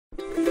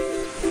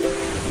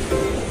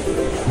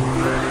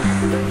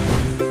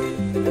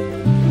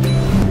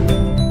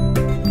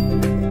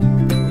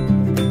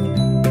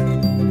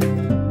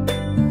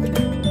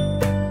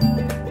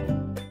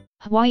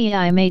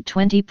Huawei Mate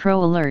 20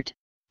 Pro alert,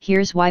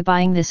 here's why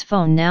buying this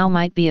phone now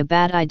might be a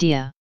bad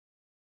idea.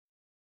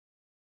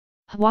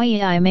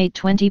 Huawei Mate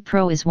 20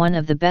 Pro is one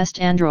of the best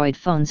Android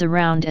phones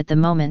around at the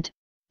moment,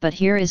 but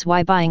here is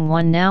why buying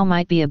one now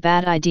might be a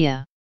bad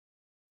idea.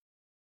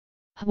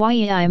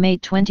 Huawei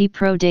Mate 20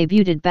 Pro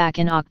debuted back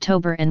in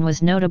October and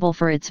was notable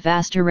for its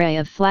vast array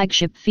of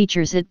flagship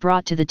features it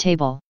brought to the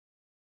table.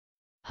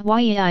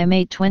 Huawei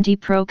Mate 20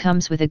 Pro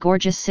comes with a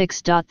gorgeous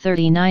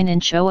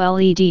 6.39-inch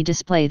OLED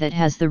display that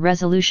has the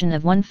resolution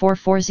of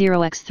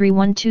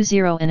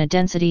 1440x3120 and a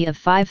density of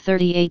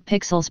 538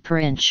 pixels per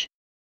inch.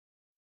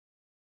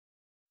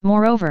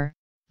 Moreover,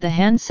 the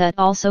handset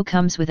also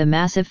comes with a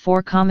massive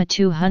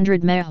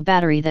 4,200 mAh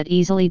battery that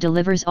easily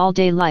delivers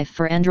all-day life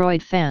for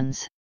Android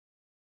fans.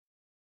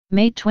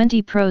 Mate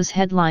 20 Pro's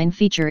headline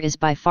feature is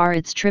by far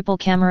its triple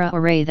camera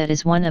array that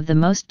is one of the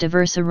most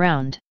diverse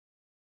around.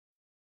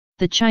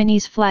 The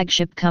Chinese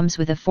flagship comes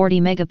with a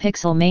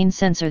 40-megapixel main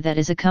sensor that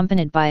is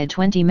accompanied by a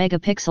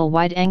 20-megapixel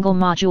wide-angle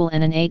module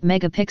and an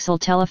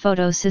 8-megapixel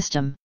telephoto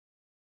system.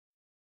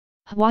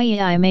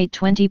 Huawei Mate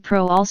 20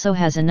 Pro also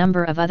has a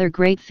number of other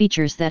great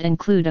features that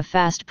include a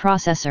fast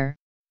processor,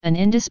 an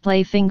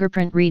in-display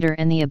fingerprint reader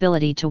and the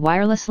ability to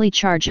wirelessly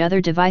charge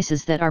other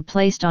devices that are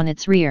placed on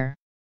its rear.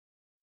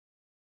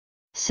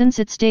 Since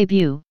its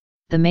debut,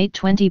 the Mate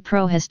 20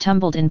 Pro has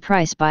tumbled in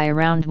price by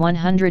around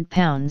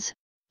 £100,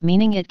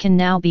 meaning it can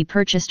now be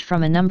purchased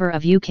from a number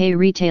of UK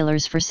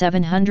retailers for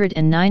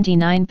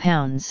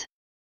 £799.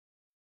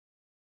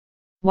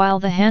 While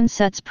the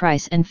handset's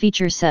price and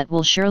feature set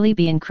will surely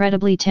be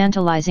incredibly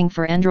tantalizing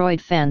for Android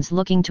fans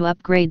looking to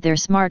upgrade their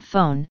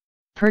smartphone,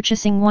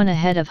 purchasing one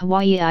ahead of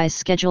Huawei's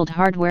scheduled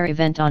hardware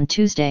event on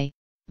Tuesday,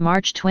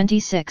 March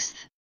 26,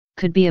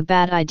 could be a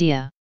bad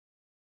idea.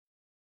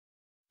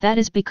 That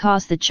is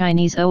because the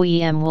Chinese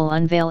OEM will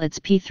unveil its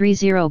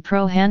P30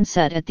 Pro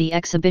handset at the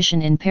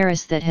exhibition in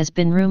Paris that has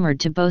been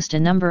rumored to boast a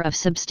number of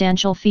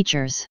substantial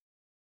features.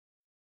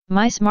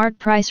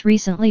 MySmartPrice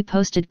recently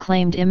posted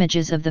claimed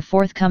images of the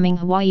forthcoming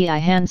Huawei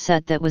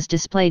handset that was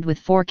displayed with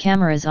 4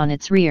 cameras on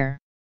its rear.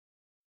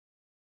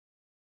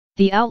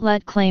 The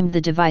outlet claimed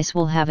the device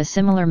will have a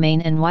similar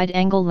main and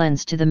wide-angle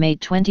lens to the Mate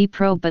 20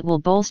 Pro but will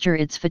bolster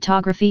its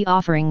photography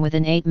offering with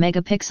an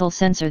 8-megapixel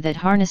sensor that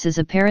harnesses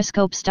a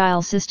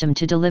periscope-style system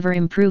to deliver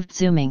improved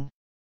zooming.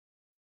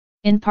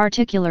 In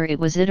particular, it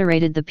was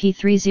iterated the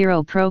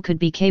P30 Pro could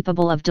be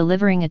capable of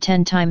delivering a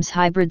 10 times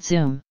hybrid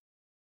zoom.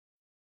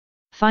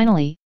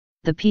 Finally,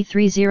 the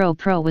P30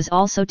 Pro was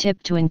also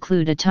tipped to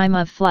include a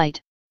time-of-flight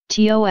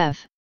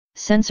 (TOF)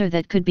 sensor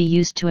that could be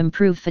used to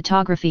improve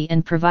photography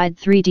and provide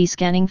 3D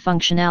scanning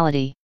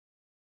functionality.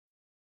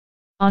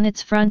 On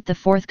its front, the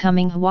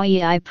forthcoming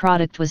Huawei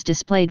product was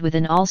displayed with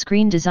an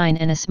all-screen design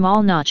and a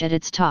small notch at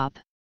its top.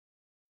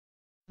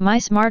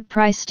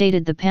 MySmartPrice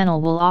stated the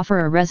panel will offer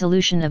a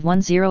resolution of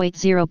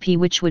 1080p,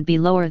 which would be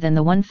lower than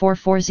the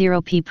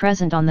 1440p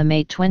present on the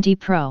Mate 20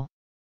 Pro.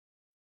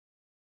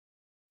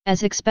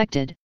 As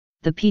expected,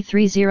 the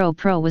P30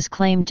 Pro was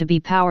claimed to be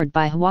powered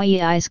by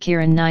Huawei's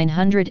Kirin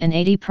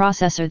 980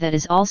 processor that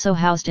is also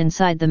housed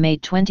inside the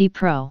Mate 20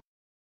 Pro.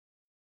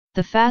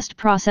 The fast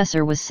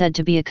processor was said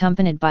to be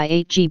accompanied by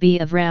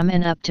 8GB of RAM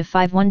and up to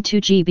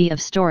 512GB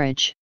of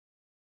storage.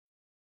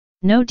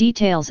 No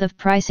details of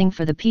pricing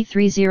for the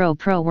P30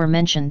 Pro were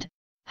mentioned,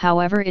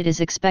 however it is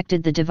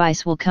expected the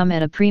device will come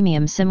at a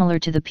premium similar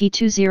to the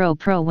P20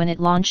 Pro when it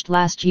launched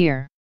last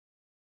year.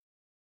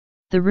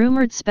 The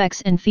rumored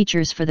specs and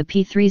features for the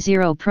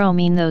P30 Pro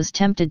mean those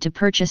tempted to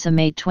purchase a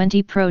Mate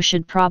 20 Pro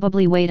should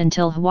probably wait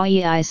until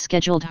Huawei's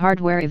scheduled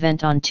hardware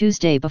event on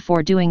Tuesday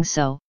before doing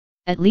so,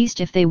 at least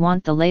if they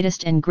want the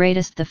latest and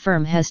greatest the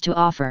firm has to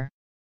offer.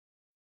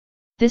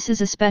 This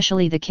is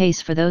especially the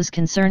case for those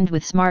concerned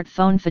with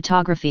smartphone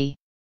photography.